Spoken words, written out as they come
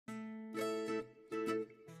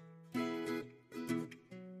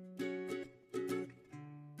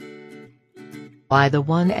Why the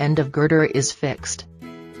one end of girder is fixed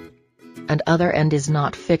and other end is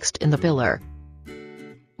not fixed in the pillar?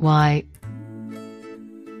 Why?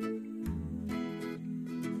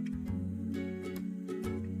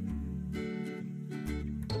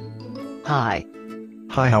 Hi.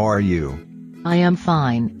 Hi, how are you? I am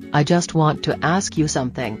fine. I just want to ask you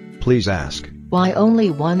something. Please ask. Why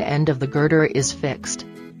only one end of the girder is fixed?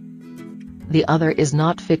 The other is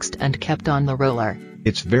not fixed and kept on the roller.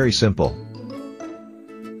 It's very simple.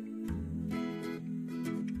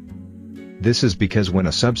 This is because when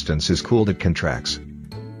a substance is cooled it contracts.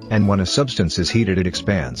 And when a substance is heated it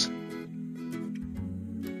expands.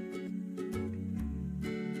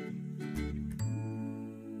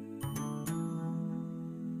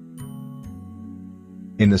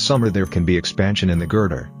 In the summer there can be expansion in the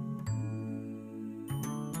girder.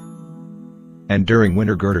 And during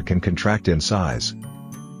winter girder can contract in size.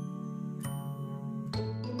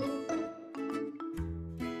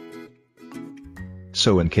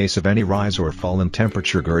 So in case of any rise or fall in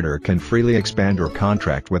temperature, girder can freely expand or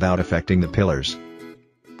contract without affecting the pillars.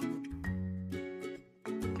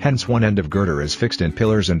 Hence one end of girder is fixed in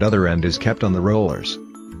pillars and other end is kept on the rollers.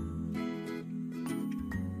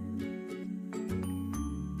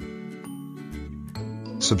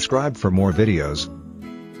 Subscribe for more videos.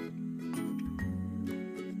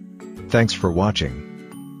 Thanks for watching.